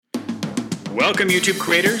Welcome, YouTube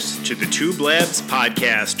creators, to the Tube Labs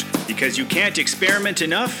podcast, because you can't experiment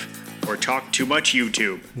enough or talk too much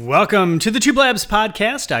YouTube. Welcome to the Tube Labs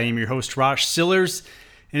podcast. I am your host, Rosh Sillers,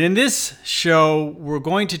 and in this show, we're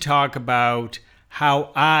going to talk about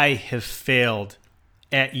how I have failed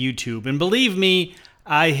at YouTube. And believe me,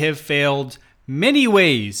 I have failed many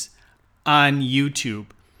ways on YouTube.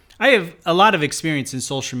 I have a lot of experience in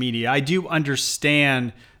social media. I do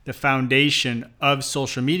understand the foundation of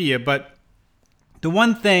social media, but the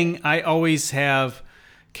one thing I always have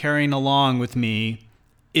carrying along with me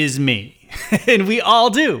is me. And we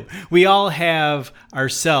all do. We all have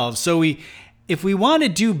ourselves. So if we want to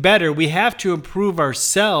do better, we have to improve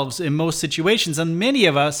ourselves in most situations. And many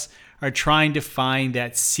of us are trying to find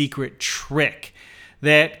that secret trick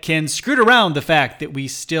that can skirt around the fact that we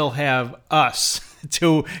still have us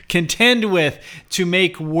to contend with, to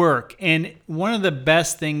make work. And one of the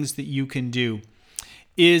best things that you can do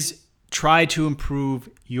is try to improve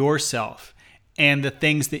yourself and the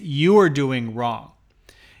things that you are doing wrong.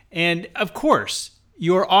 And of course,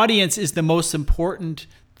 your audience is the most important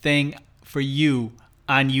thing for you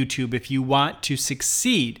on YouTube if you want to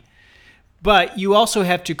succeed. But you also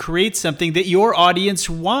have to create something that your audience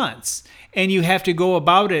wants. And you have to go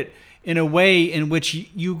about it in a way in which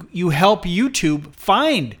you help YouTube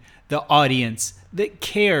find the audience that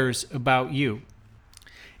cares about you.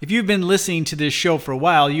 If you've been listening to this show for a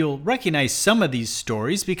while, you'll recognize some of these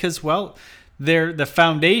stories because, well, they're the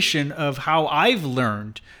foundation of how I've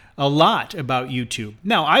learned a lot about YouTube.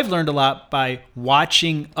 Now, I've learned a lot by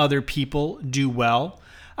watching other people do well.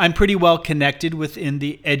 I'm pretty well connected within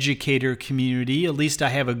the educator community. At least I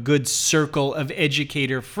have a good circle of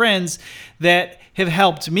educator friends that have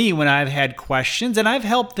helped me when I've had questions, and I've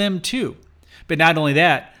helped them too. But not only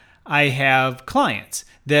that, I have clients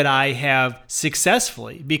that I have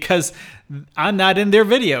successfully because I'm not in their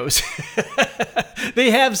videos.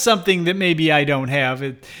 They have something that maybe I don't have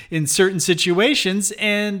in certain situations,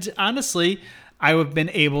 and honestly, I have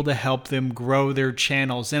been able to help them grow their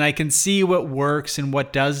channels, and I can see what works and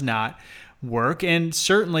what does not work. And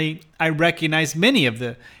certainly, I recognize many of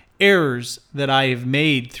the errors that I have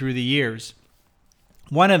made through the years.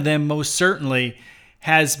 One of them most certainly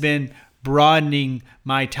has been broadening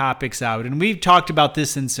my topics out. And we've talked about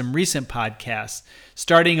this in some recent podcasts.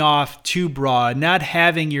 Starting off too broad, not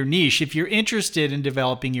having your niche. If you're interested in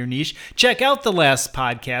developing your niche, check out the last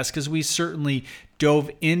podcast because we certainly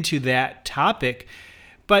dove into that topic.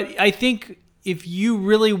 But I think if you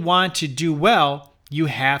really want to do well, you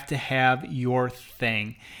have to have your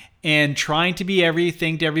thing. And trying to be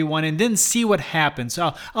everything to everyone and then see what happens.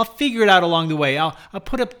 So I'll figure it out along the way. I'll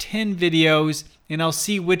put up 10 videos and I'll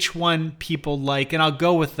see which one people like and I'll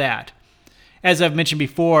go with that. As I've mentioned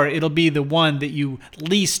before, it'll be the one that you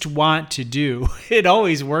least want to do. It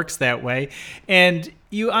always works that way. And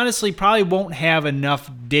you honestly probably won't have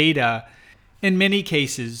enough data in many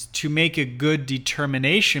cases to make a good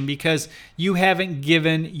determination because you haven't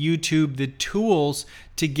given YouTube the tools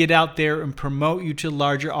to get out there and promote you to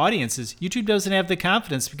larger audiences. YouTube doesn't have the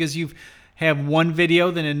confidence because you have one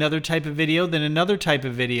video, then another type of video, then another type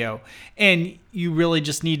of video. And you really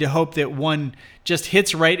just need to hope that one just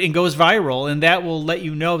hits right and goes viral, and that will let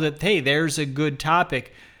you know that, hey, there's a good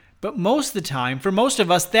topic. But most of the time, for most of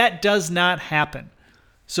us, that does not happen.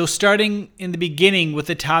 So starting in the beginning with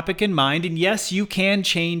a topic in mind, and yes, you can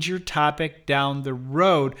change your topic down the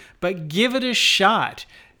road, but give it a shot.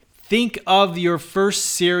 Think of your first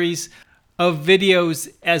series of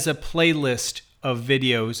videos as a playlist of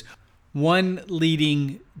videos, one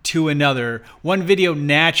leading to another, one video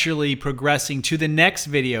naturally progressing to the next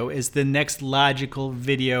video as the next logical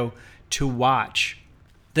video to watch.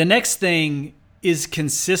 The next thing is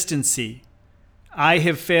consistency. I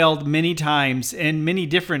have failed many times in many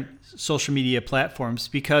different social media platforms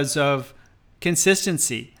because of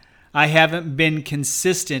consistency. I haven't been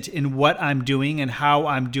consistent in what I'm doing and how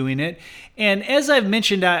I'm doing it. And as I've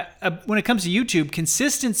mentioned, when it comes to YouTube,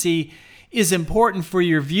 consistency is important for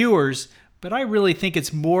your viewers, but I really think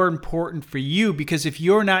it's more important for you because if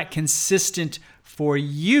you're not consistent for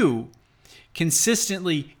you,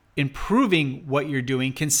 consistently improving what you're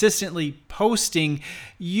doing, consistently posting,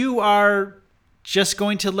 you are just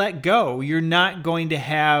going to let go. You're not going to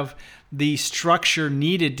have the structure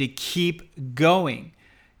needed to keep going.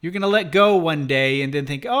 You're going to let go one day and then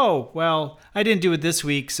think, oh, well, I didn't do it this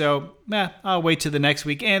week, so I'll wait till the next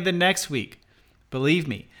week and the next week. Believe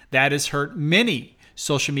me, that has hurt many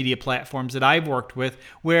social media platforms that I've worked with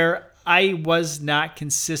where I was not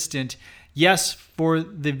consistent. Yes, for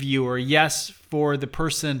the viewer. Yes, for the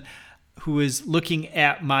person who is looking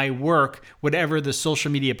at my work, whatever the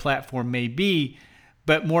social media platform may be,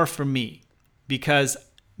 but more for me. because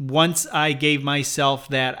once I gave myself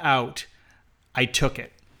that out, I took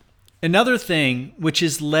it. Another thing which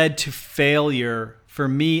has led to failure for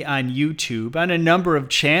me on YouTube, on a number of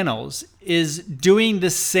channels, is doing the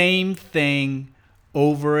same thing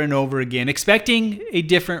over and over again, expecting a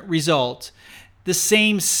different result, the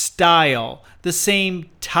same style, the same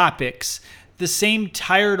topics, the same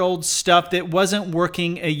tired old stuff that wasn't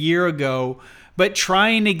working a year ago, but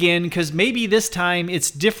trying again because maybe this time it's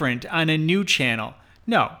different on a new channel.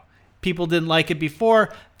 No, people didn't like it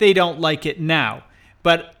before, they don't like it now.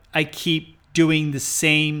 But I keep doing the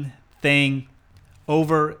same thing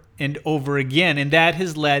over and over again, and that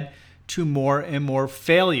has led to more and more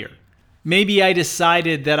failure. Maybe I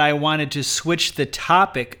decided that I wanted to switch the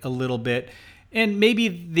topic a little bit, and maybe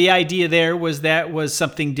the idea there was that was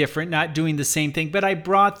something different, not doing the same thing, but I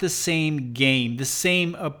brought the same game, the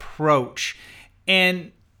same approach,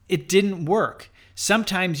 and it didn't work.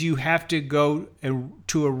 Sometimes you have to go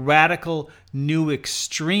to a radical new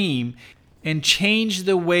extreme and change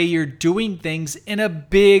the way you're doing things in a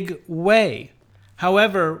big way.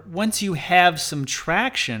 However, once you have some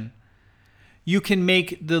traction, you can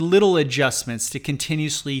make the little adjustments to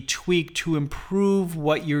continuously tweak to improve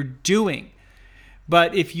what you're doing.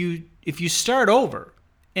 But if you start over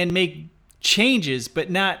and make changes,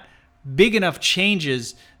 but not big enough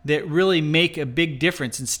changes that really make a big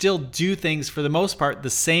difference and still do things for the most part the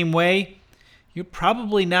same way, you're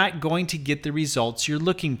probably not going to get the results you're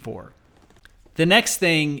looking for. The next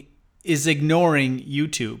thing is ignoring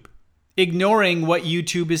YouTube. Ignoring what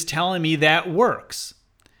YouTube is telling me that works.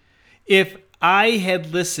 If I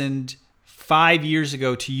had listened 5 years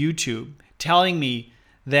ago to YouTube telling me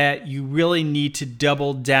that you really need to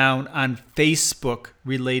double down on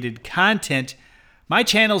Facebook-related content, my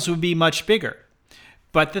channels would be much bigger.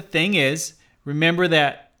 But the thing is, remember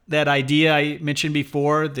that idea I mentioned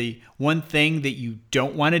before, the one thing that you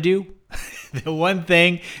don't want to do? The one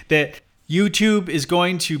thing that YouTube is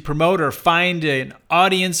going to promote or find an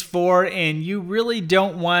audience for, and you really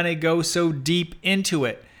don't want to go so deep into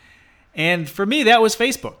it. And for me, that was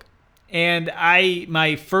Facebook. And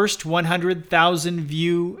my first 100,000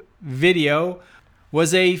 view video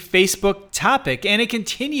was a Facebook topic, and it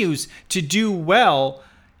continues to do well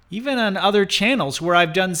even on other channels where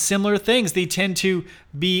I've done similar things. They tend to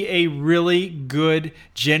be a really good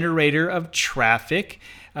generator of traffic,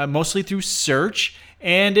 mostly through search,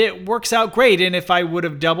 and it works out great. And if I would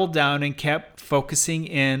have doubled down and kept focusing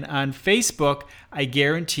in on Facebook, I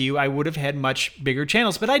guarantee you I would have had much bigger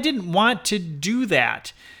channels. But I didn't want to do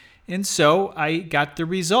that. And so I got the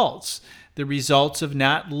results of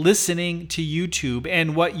not listening to YouTube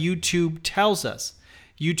and what YouTube tells us.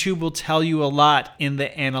 YouTube will tell you a lot in the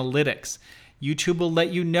analytics. YouTube will let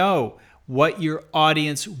you know what your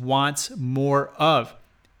audience wants more of.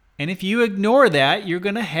 And if you ignore that, you're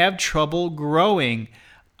going to have trouble growing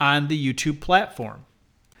on the YouTube platform.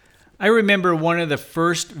 I remember one of the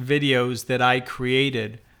first videos that I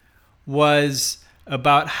created was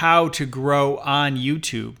about how to grow on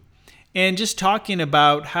YouTube. And just talking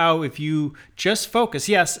about how if you just focus,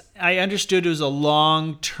 yes, I understood it was a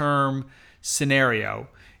long-term scenario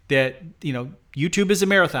that, YouTube is a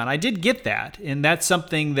marathon. I did get that. And that's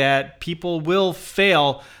something that people will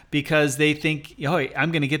fail because they think,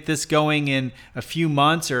 I'm going to get this going in a few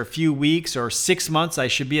months or a few weeks or 6 months. I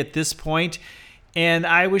should be at this point. And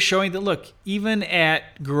I was showing that, look, even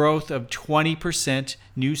at growth of 20%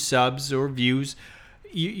 new subs or views,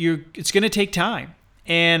 it's going to take time.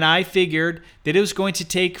 And I figured that it was going to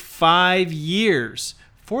take 5 years,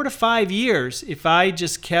 4 to 5 years, if I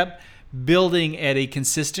just kept building at a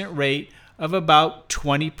consistent rate of about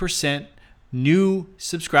 20% new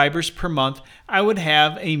subscribers per month, I would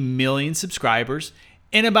have 1 million subscribers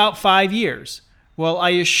in about 5 years. Well, I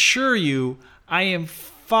assure you, I am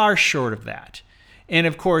far short of that. And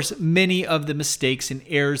of course, many of the mistakes and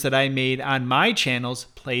errors that I made on my channels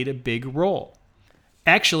played a big role.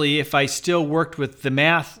 Actually, if I still worked with the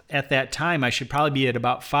math at that time, I should probably be at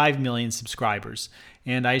about 5 million subscribers.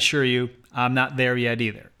 And I assure you, I'm not there yet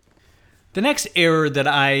either. The next error that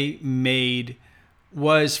I made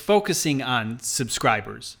was focusing on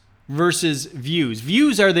subscribers versus views.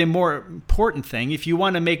 Views are the more important thing. If you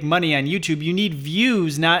want to make money on YouTube, you need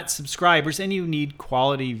views, not subscribers, and you need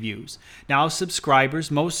quality views. Now, subscribers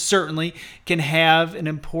most certainly can have an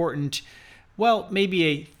important, maybe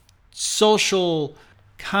a social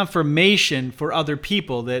confirmation for other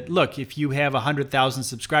people that, look, if you have 100,000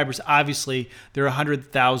 subscribers, obviously there are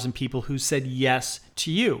 100,000 people who said yes to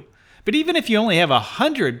you. But even if you only have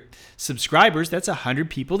 100 subscribers, that's 100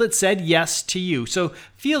 people that said yes to you. So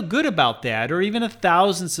feel good about that, or even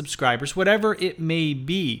 1,000 subscribers, whatever it may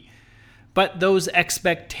be. But those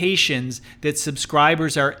expectations that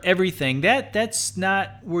subscribers are everything, that's not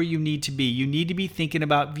where you need to be. You need to be thinking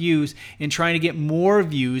about views and trying to get more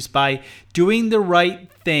views by doing the right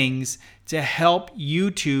things to help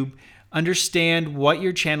YouTube understand what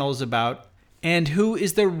your channel is about and who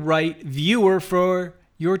is the right viewer for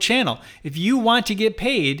your channel. If you want to get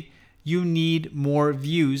paid, you need more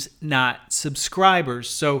views, not subscribers.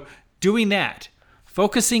 So doing that,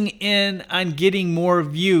 focusing in on getting more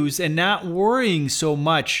views and not worrying so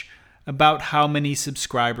much about how many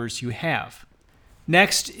subscribers you have.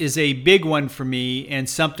 Next is a big one for me and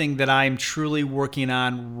something that I'm truly working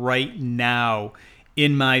on right now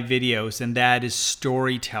in my videos, and that is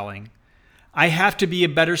storytelling. I have to be a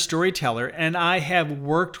better storyteller, and I have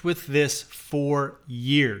worked with this for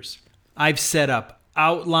years. I've set up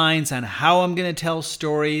outlines on how I'm going to tell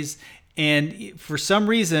stories, and for some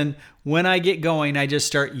reason, when I get going, I just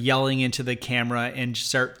start yelling into the camera and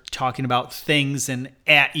start talking about things and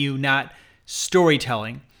at you, not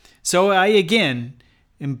storytelling. So I, again,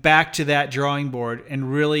 am back to that drawing board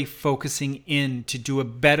and really focusing in to do a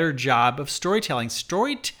better job of storytelling.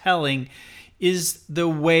 Storytelling is the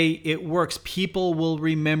way it works. People will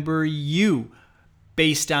remember you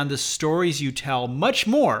based on the stories you tell much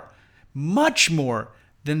more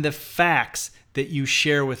than the facts that you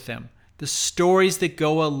share with them. The stories that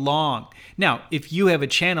go along. Now, if you have a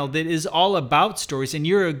channel that is all about stories and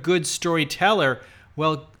you're a good storyteller,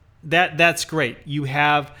 well, that's great. You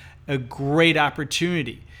have a great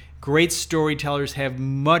opportunity. Great storytellers have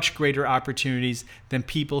much greater opportunities than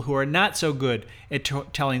people who are not so good at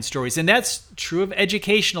telling stories. And that's true of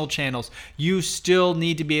educational channels. You still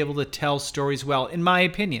need to be able to tell stories well, in my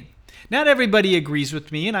opinion. Not everybody agrees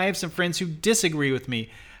with me, and I have some friends who disagree with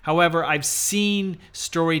me. However, I've seen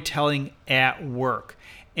storytelling at work.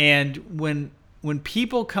 And when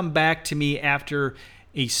people come back to me after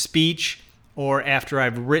a speech or after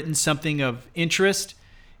I've written something of interest,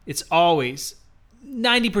 it's always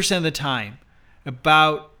 90% of the time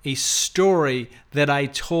about a story that I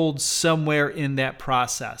told somewhere in that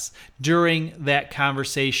process, during that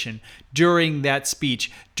conversation, during that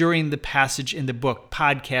speech, during the passage in the book,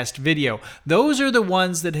 podcast, video. Those are the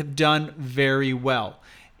ones that have done very well.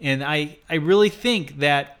 And I really think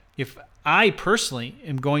that if I personally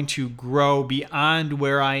am going to grow beyond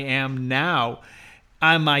where I am now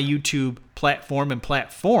on my YouTube platform and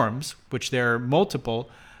platforms, which there are multiple,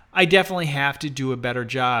 I definitely have to do a better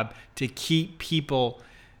job to keep people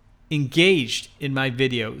engaged in my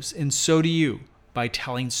videos, and so do you, by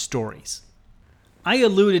telling stories. I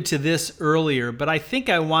alluded to this earlier, but I think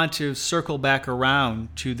I want to circle back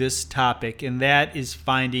around to this topic, and that is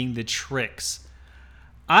finding the tricks.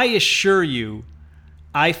 I assure you,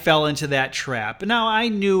 I fell into that trap. Now, I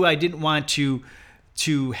knew I didn't want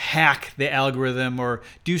to hack the algorithm or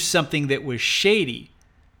do something that was shady,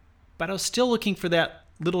 but I was still looking for that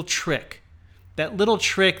little trick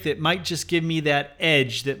that might just give me that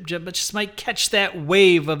edge, that just might catch that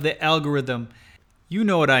wave of the algorithm. You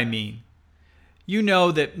know what I mean. You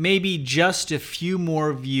know that maybe just a few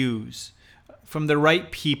more views from the right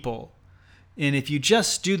people, and if you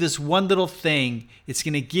just do this one little thing, it's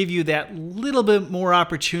going to give you that little bit more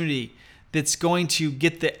opportunity that's going to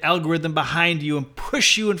get the algorithm behind you and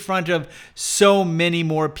push you in front of so many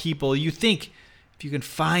more people. You think if you can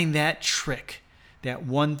find that trick, that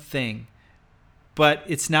one thing, but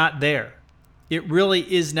it's not there. It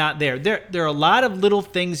really is not there. There are a lot of little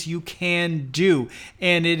things you can do,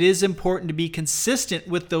 and it is important to be consistent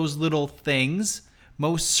with those little things,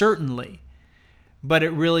 most certainly. But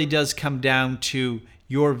it really does come down to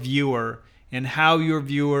your viewer and how your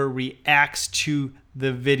viewer reacts to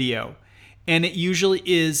the video. And it usually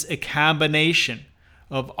is a combination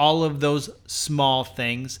of all of those small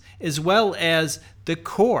things, as well as the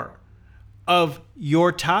core of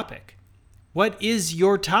your topic. What is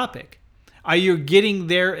your topic? Are you getting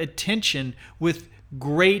their attention with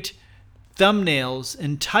great thumbnails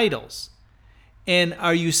and titles? And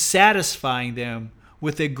are you satisfying them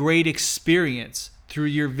with a great experience through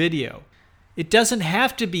your video? It doesn't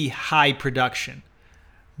have to be high production,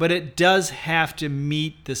 but it does have to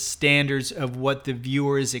meet the standards of what the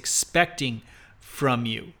viewer is expecting from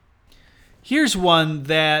you. Here's one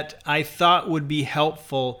that I thought would be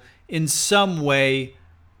helpful in some way,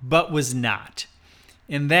 but was not.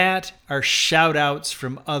 And that are shout outs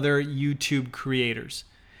from other YouTube creators.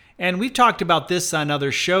 And we've talked about this on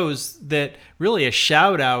other shows, that really a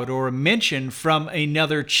shout out or a mention from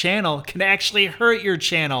another channel can actually hurt your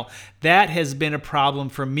channel. That has been a problem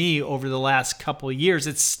for me over the last couple of years.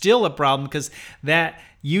 It's still a problem because that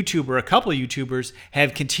YouTuber, a couple of YouTubers,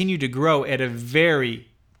 have continued to grow at a very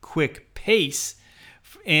quick pace.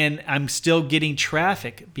 and I'm still getting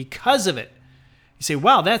traffic because of it. You say,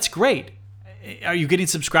 wow, that's great. Are you getting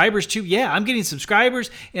subscribers too? Yeah, I'm getting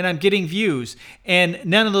subscribers and I'm getting views. And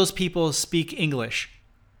none of those people speak English.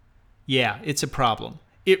 Yeah, it's a problem.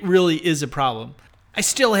 It really is a problem. I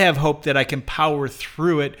still have hope that I can power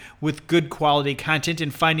through it with good quality content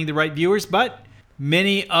and finding the right viewers, but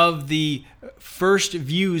many of the first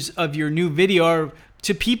views of your new video are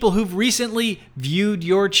to people who've recently viewed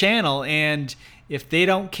your channel. And if they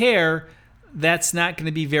don't care, that's not going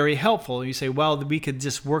to be very helpful. You say, well, we could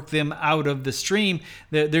just work them out of the stream.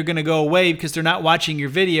 They're going to go away because they're not watching your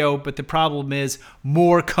video. But the problem is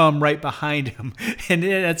more come right behind them. And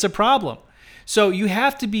that's a problem. So you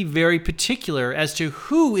have to be very particular as to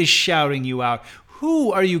who is shouting you out.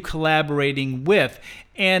 Who are you collaborating with?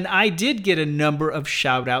 And I did get a number of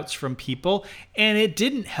shout outs from people, and it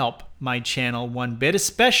didn't help my channel one bit,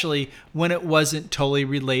 especially when it wasn't totally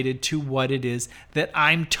related to what it is that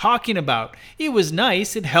I'm talking about. It was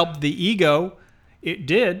nice. It helped the ego. It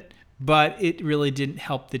did, but it really didn't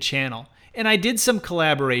help the channel. And I did some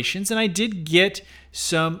collaborations, and I did get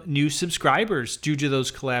some new subscribers due to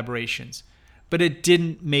those collaborations, but it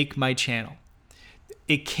didn't make my channel.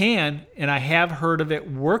 It can, and I have heard of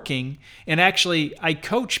it working, and actually I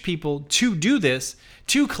coach people to do this,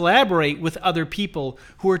 to collaborate with other people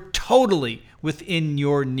who are totally within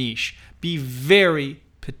your niche. Be very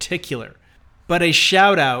particular. But a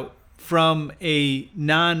shout out from a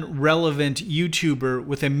non-relevant YouTuber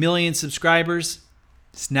with 1 million subscribers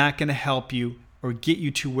is not going to help you or get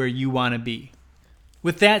you to where you want to be.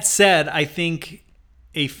 With that said, I think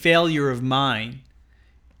a failure of mine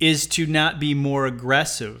is to not be more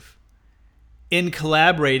aggressive in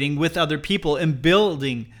collaborating with other people and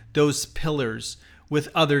building those pillars with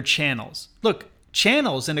other channels. Look,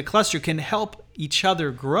 channels in a cluster can help each other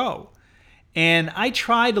grow. And I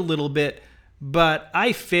tried a little bit, but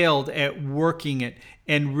I failed at working it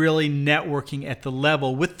and really networking at the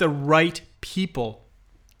level with the right people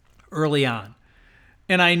early on.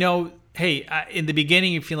 And I know, hey, in the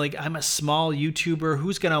beginning, you feel like I'm a small YouTuber.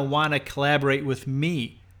 Who's going to want to collaborate with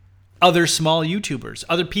me? Other small YouTubers,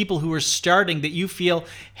 other people who are starting that you feel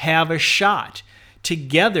have a shot.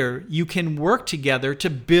 Together, you can work together to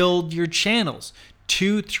build your channels.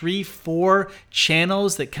 2, 3, 4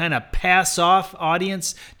 channels that kind of pass off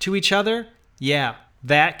audience to each other. Yeah,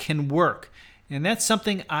 that can work. And that's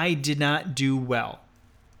something I did not do well.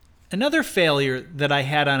 Another failure that I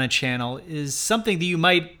had on a channel is something that you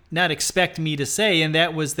might not expect me to say, and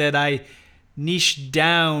that was that I niched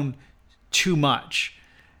down too much.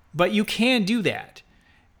 But you can do that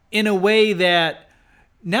in a way that,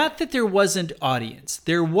 not that there wasn't audience.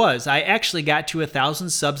 There was. I actually got to 1,000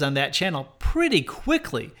 subs on that channel pretty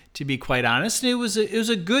quickly, to be quite honest. And it was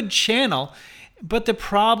a good channel. But the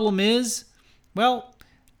problem is, well,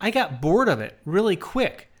 I got bored of it really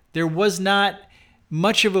quick. There was not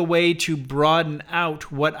much of a way to broaden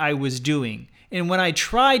out what I was doing. And when I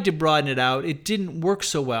tried to broaden it out, it didn't work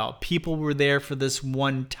so well. People were there for this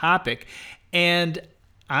one topic. And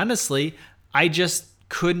honestly, I just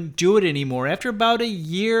couldn't do it anymore. After about a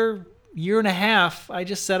year and a half, I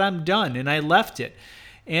just said I'm done, and I left it.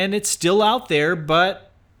 And it's still out there,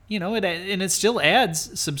 but it still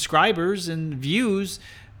adds subscribers and views.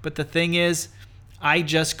 But the thing is, I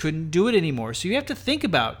just couldn't do it anymore. So you have to think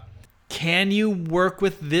about, can you work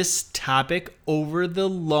with this topic over the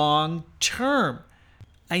long term?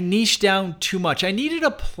 I niched down too much. I needed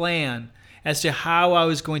a plan as to how I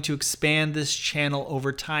was going to expand this channel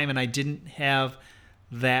over time, and I didn't have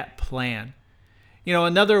that plan.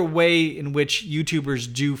 Another way in which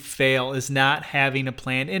YouTubers do fail is not having a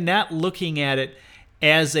plan and not looking at it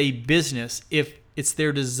as a business if it's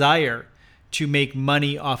their desire to make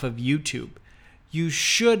money off of YouTube. You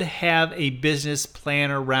should have a business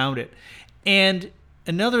plan around it. And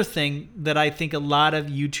another thing that I think a lot of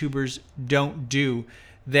YouTubers don't do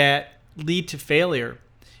that lead to failure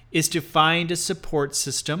is to find a support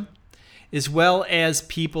system, as well as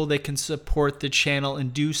people that can support the channel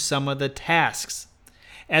and do some of the tasks.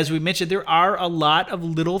 As we mentioned, there are a lot of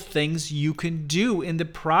little things you can do in the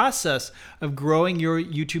process of growing your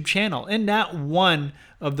YouTube channel. And not one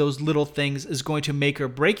of those little things is going to make or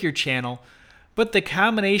break your channel, but the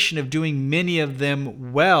combination of doing many of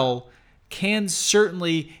them well can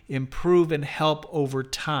certainly improve and help over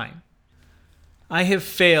time. I have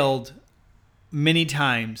failed many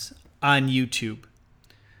times on YouTube.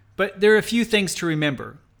 But there are a few things to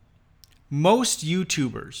remember. Most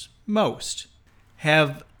YouTubers,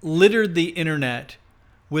 have littered the internet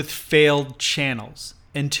with failed channels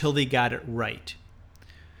until they got it right.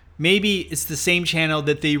 Maybe it's the same channel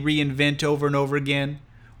that they reinvent over and over again,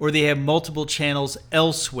 or they have multiple channels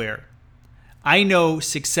elsewhere. I know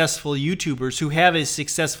successful YouTubers who have a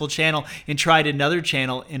successful channel and tried another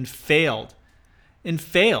channel and failed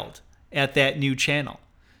at that new channel.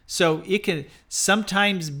 So it can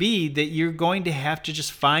sometimes be that you're going to have to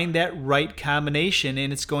just find that right combination,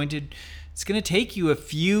 and it's going to take you a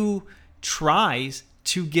few tries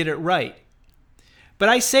to get it right. But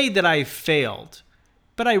I say that I've failed,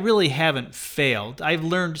 but I really haven't failed. I've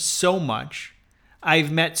learned so much.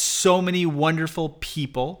 I've met so many wonderful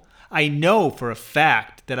people. I know for a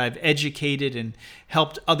fact that I've educated and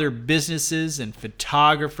helped other businesses and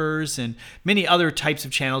photographers and many other types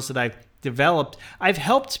of channels that I've developed. I've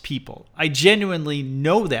helped people. I genuinely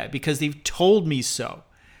know that because they've told me so.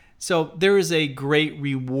 So there is a great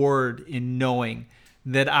reward in knowing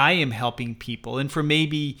that I am helping people. And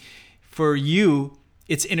for you,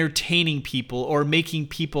 it's entertaining people or making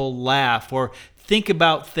people laugh or think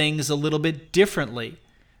about things a little bit differently.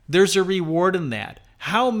 There's a reward in that.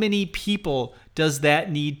 How many people does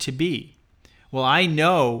that need to be? Well, I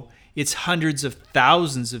know it's hundreds of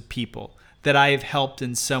thousands of people that I have helped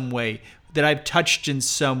in some way, that I've touched in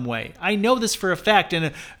some way. I know this for a fact,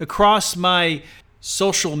 and across my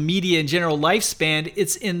social media and general lifespan,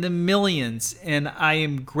 it's in the millions, and I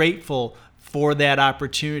am grateful for that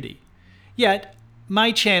opportunity. Yet,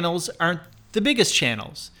 my channels aren't the biggest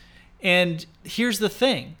channels. And here's the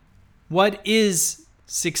thing. What is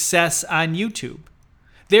success on YouTube?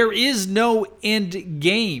 There is no end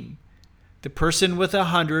game. The person with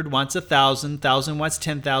 100 wants 1,000, 1,000 wants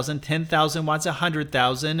 10,000, 10,000 wants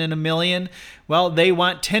 100,000, and 1,000,000, well, they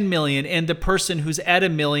want 10 million. And the person who's at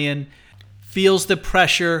 1 million feels the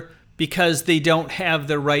pressure because they don't have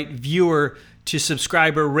the right viewer to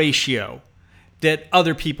subscriber ratio that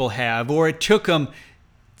other people have, or it took them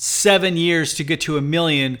 7 years to get to 1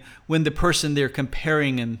 million when the person they're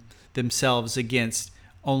comparing themselves against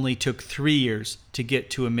only took 3 years to get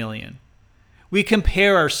to 1 million. We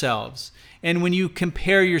compare ourselves, and when you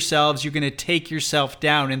compare yourselves, you're going to take yourself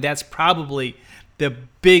down, and that's probably the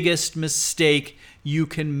biggest mistake you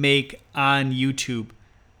can make on YouTube.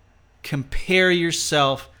 Compare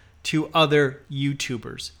yourself to other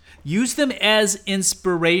YouTubers. Use them as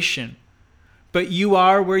inspiration. But you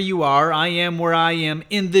are where you are, I am where I am.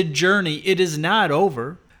 In the journey, it is not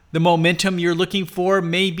over. The momentum you're looking for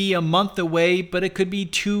may be a month away, but it could be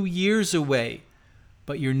 2 years away.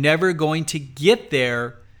 But you're never going to get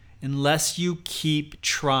there unless you keep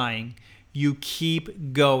trying. You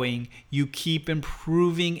keep going. You keep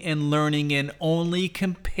improving and learning, and only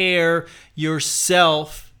compare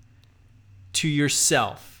yourself to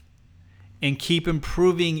yourself. And keep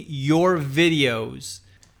improving your videos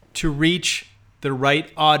to reach the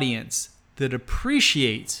right audience that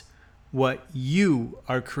appreciates what you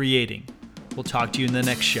are creating. We'll talk to you in the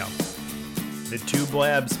next show. The Two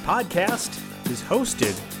Blabs podcast is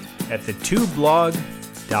hosted at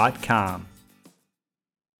thetwoblog.com.